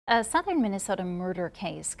A southern Minnesota murder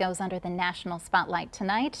case goes under the national spotlight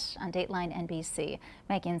tonight on Dateline NBC.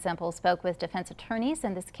 Megan Zempel spoke with defense attorneys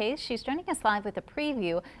in this case. She's joining us live with a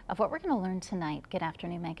preview of what we're going to learn tonight. Good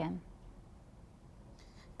afternoon, Megan.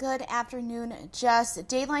 Good afternoon, Jess.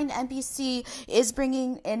 Dateline NBC is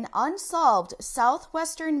bringing an unsolved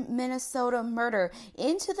southwestern Minnesota murder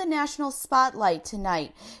into the national spotlight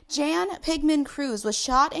tonight. Jan Pigman Cruz was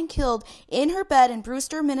shot and killed in her bed in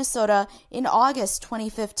Brewster, Minnesota in August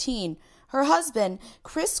 2015. Her husband,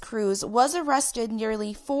 Chris Cruz, was arrested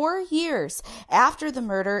nearly 4 years after the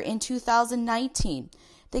murder in 2019.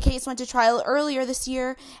 The case went to trial earlier this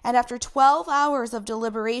year, and after 12 hours of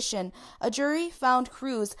deliberation, a jury found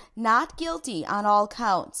Cruz not guilty on all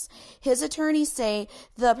counts. His attorneys say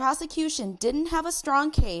the prosecution didn't have a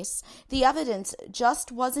strong case, the evidence just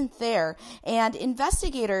wasn't there, and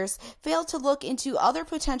investigators failed to look into other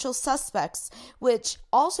potential suspects, which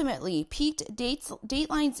ultimately piqued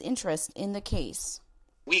Dateline's interest in the case.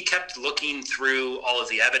 We kept looking through all of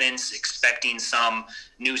the evidence, expecting some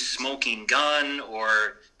new smoking gun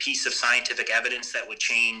or piece of scientific evidence that would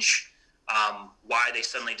change why they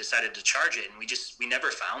suddenly decided to charge it, and we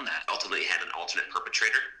never found that. Ultimately had an alternate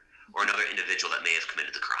perpetrator or another individual that may have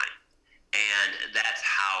committed the crime, and that's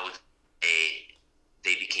how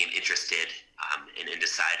they became interested and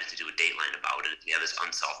decided to do a Dateline about it. We have this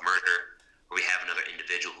unsolved murder where we have another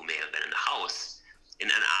individual who may have been in the house. And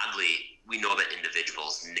then oddly, we know that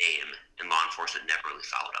individual's name, and law enforcement never really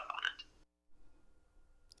followed up on it.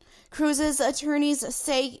 Cruz's attorneys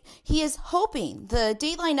say he is hoping the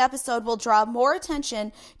Dateline episode will draw more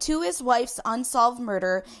attention to his wife's unsolved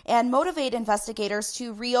murder and motivate investigators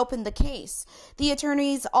to reopen the case. The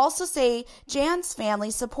attorneys also say Jan's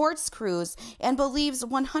family supports Cruz and believes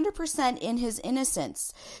 100% in his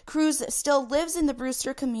innocence. Cruz still lives in the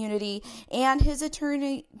Brewster community, and his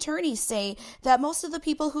attorneys say that most of the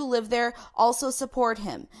people who live there also support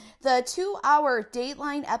him. The 2-hour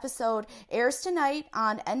Dateline episode airs tonight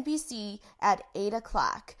on NBC at 8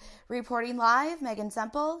 o'clock. Reporting live, Megan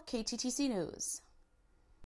Zempel, KTTC News.